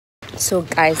So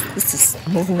guys, this is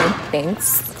Movement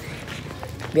Things.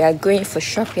 We are going for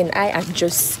shopping. I and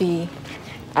Josie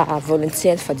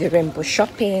volunteered for the rainbow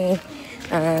shopping.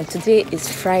 Today is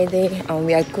Friday and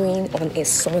we are going on a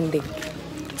Sunday.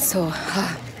 So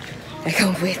I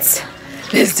can't wait.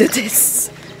 Let's do this.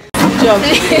 So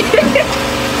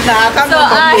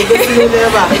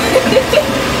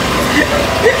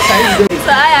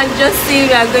I and Josie,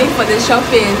 we are going for the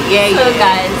shopping. So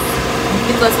guys,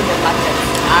 meet us in the market.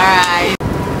 Alright.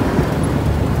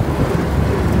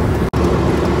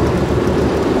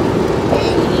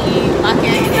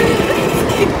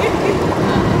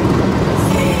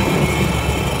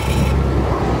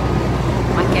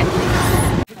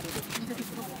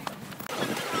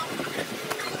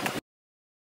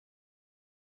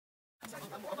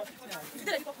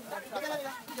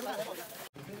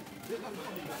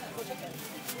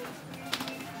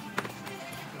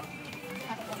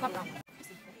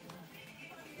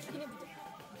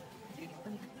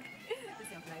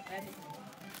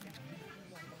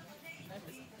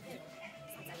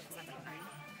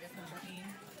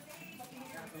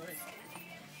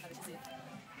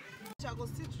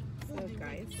 So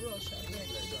guys,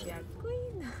 we are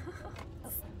going.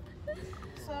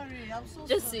 Sorry, I'm so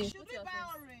Just sorry. see. Should we buy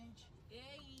orange?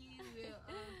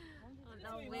 On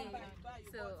our way.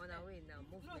 So on our way now,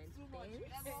 movement things.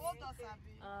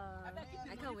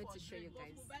 I can't wait to show you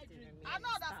guys. I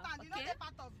don't understand. Okay? You know the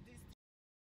part of this.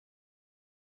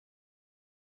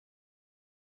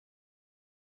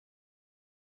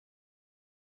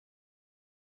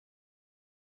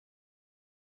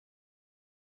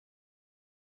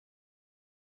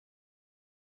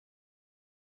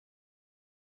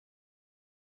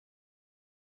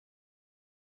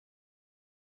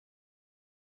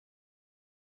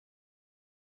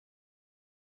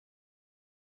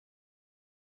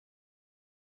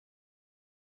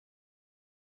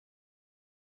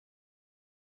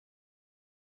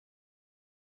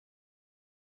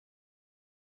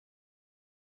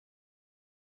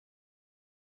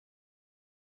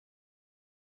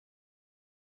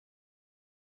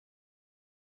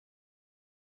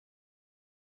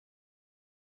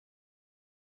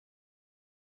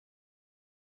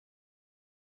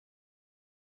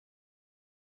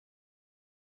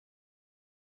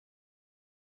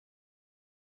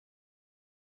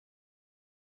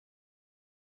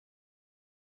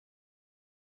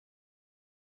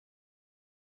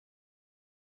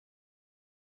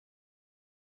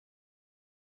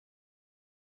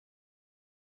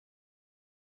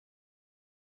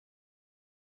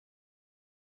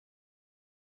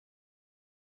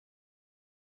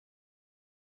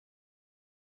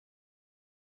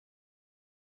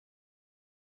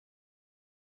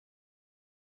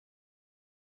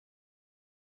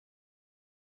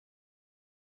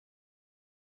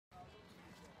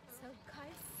 So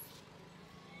guys,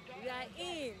 we are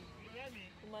in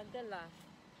Mandela.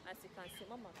 As you can see,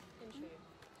 Mama, let me show you.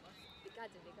 The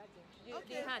garden.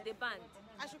 The band.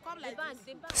 I should come like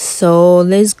this. So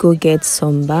let's go get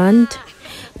some band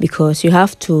because you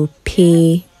have to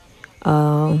pay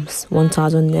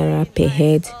 1,000 naira per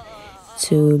head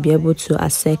to be able to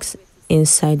access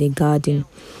inside the garden.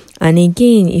 And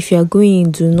again, if you are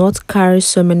going, do not carry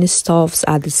so many stuffs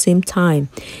at the same time.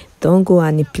 Don't go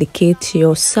and implicate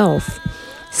yourself.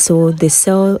 So they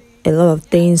sell a lot of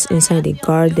things inside the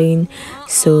garden.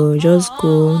 So just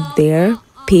go there,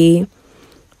 pay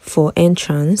for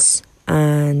entrance,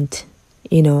 and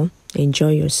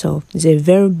enjoy yourself. It's a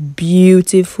very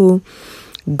beautiful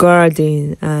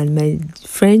garden, and my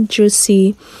friend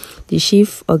Josie, the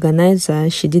chief organizer,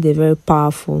 she did a very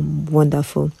powerful,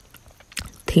 wonderful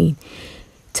thing,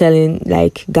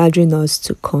 gathering us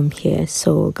to come here.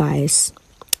 So guys,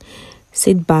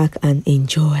 sit back and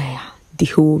enjoy the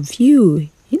whole view,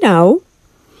 So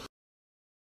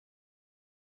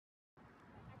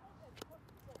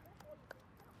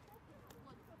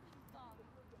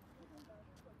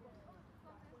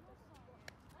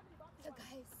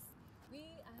guys, we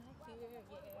are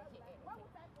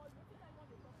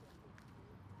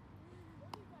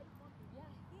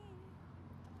here.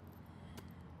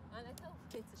 And I can't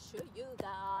wait to show you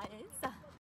guys.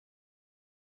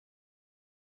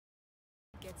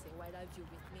 Get a wider view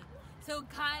with me. So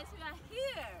guys, we are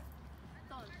here.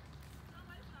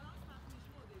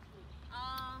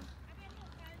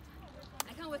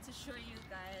 I can't wait to show you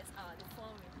guys the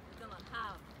fun we're gonna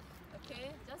have. Okay,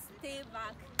 just stay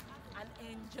back and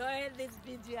enjoy this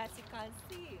video. As you can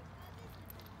see,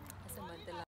 that's a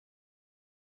Mandela.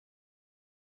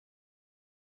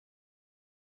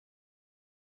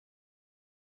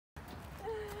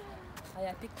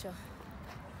 Picture.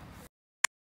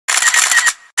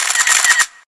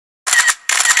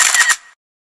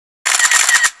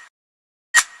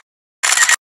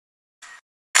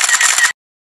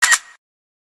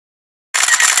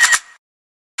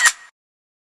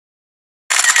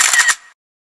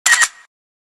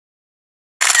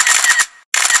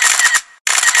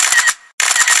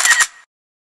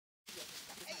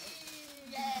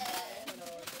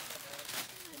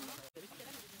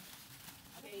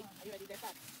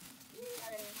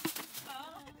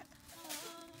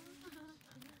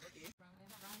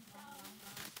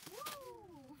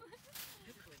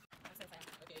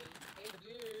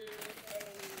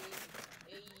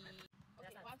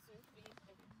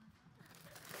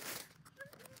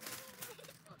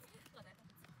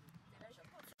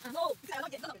 No,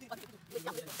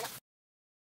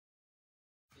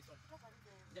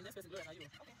 the next person, Gloria, are you?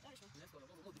 Okay, let's go.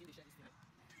 Go begin the share this thing.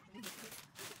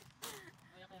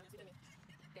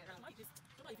 Why just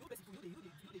somebody if you person you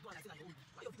they go and I say like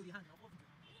why you feel the hand now?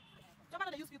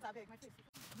 Somebody use filter bag, my face.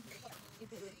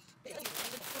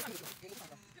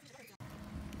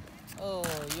 Oh,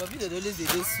 your video they always dey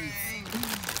sweet.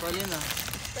 Paulina.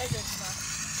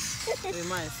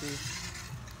 Remind say.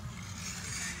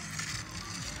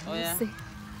 Oh yeah.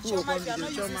 Choma, if you are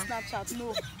not using Snapchat,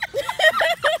 no.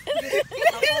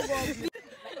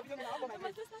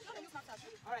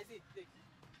 Alright, see.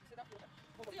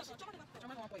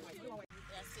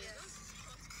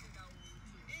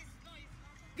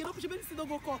 Get up, you still don't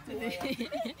go court. Look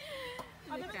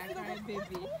at that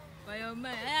baby. For your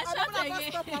man. Shut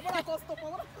again.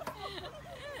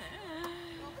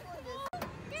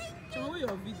 Show me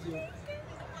your video.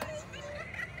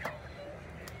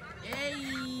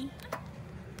 Hey.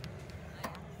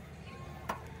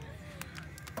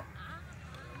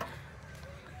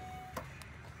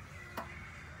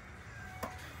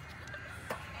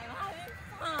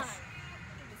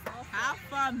 Have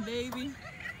fun, baby.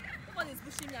 One is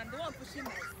pushing me, I'm the one pushing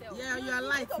myself. Yeah, you are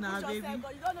light now, Push baby. yourself,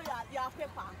 but you don't know you are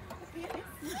paper. You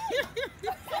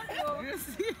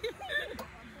see?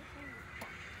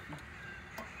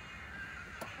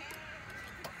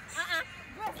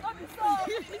 Grace, don't be so.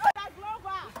 You know that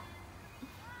Glover.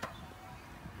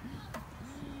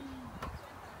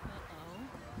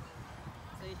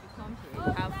 So if you come here, you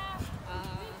have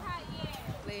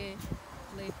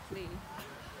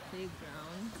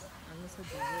playground and also the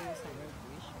various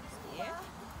celebrations here.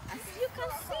 As you can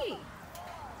see.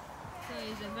 So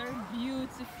it's a very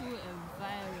beautiful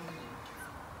environment.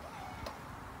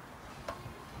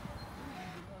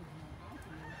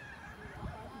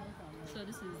 So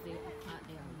this is the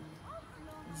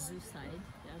zoo side.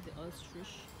 They have the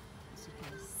ostrich. As you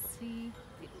can see,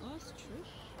 the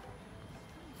ostrich.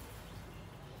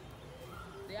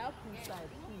 They have poolside,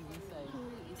 pool inside.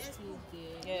 Pool is still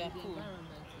there. Yeah, the pool.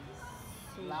 environment is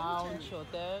so Lounge,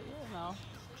 hotel, you know.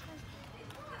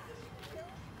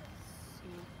 so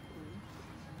cool.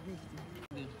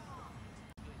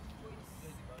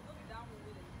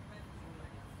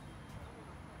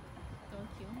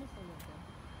 Donkey, almost all of them.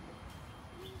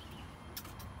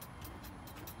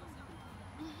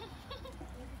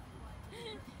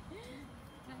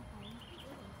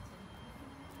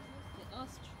 The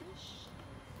ostrich.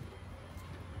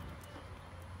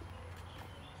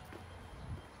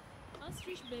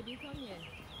 Ostrich baby, come here.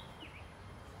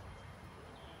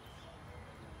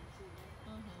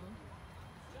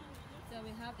 So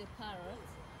we have the parrot.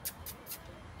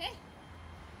 Hey!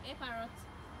 Hey parrot!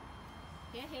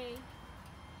 Hey hey!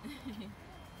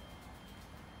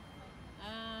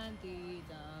 And the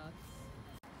ducks.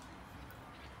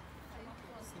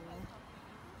 So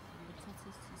the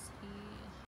tortoise is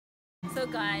here. So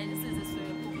guys, this is the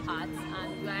swimming pool part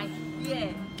and we're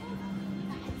here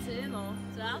to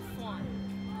have fun.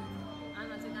 And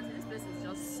as you can see, this place is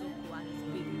just so cool and it's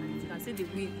big. And as you can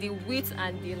see, the width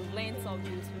and the length of the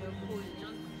swimming pool is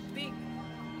just big.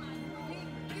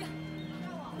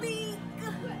 Big!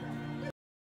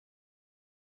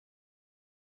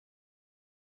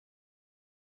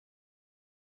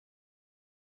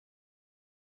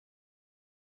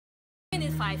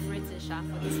 It's 5 rating sharp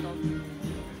for this stuff.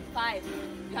 5.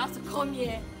 You have to come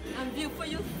here and view for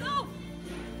yourself.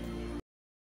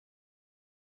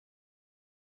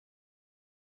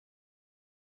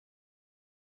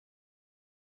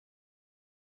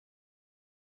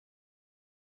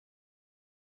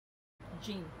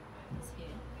 Gym is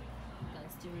here. You can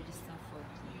still register for the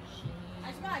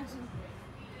gym.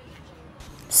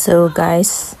 So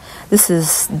guys, this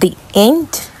is the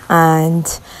end, and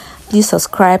please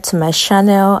subscribe to my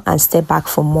channel and stay back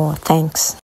for more. Thanks.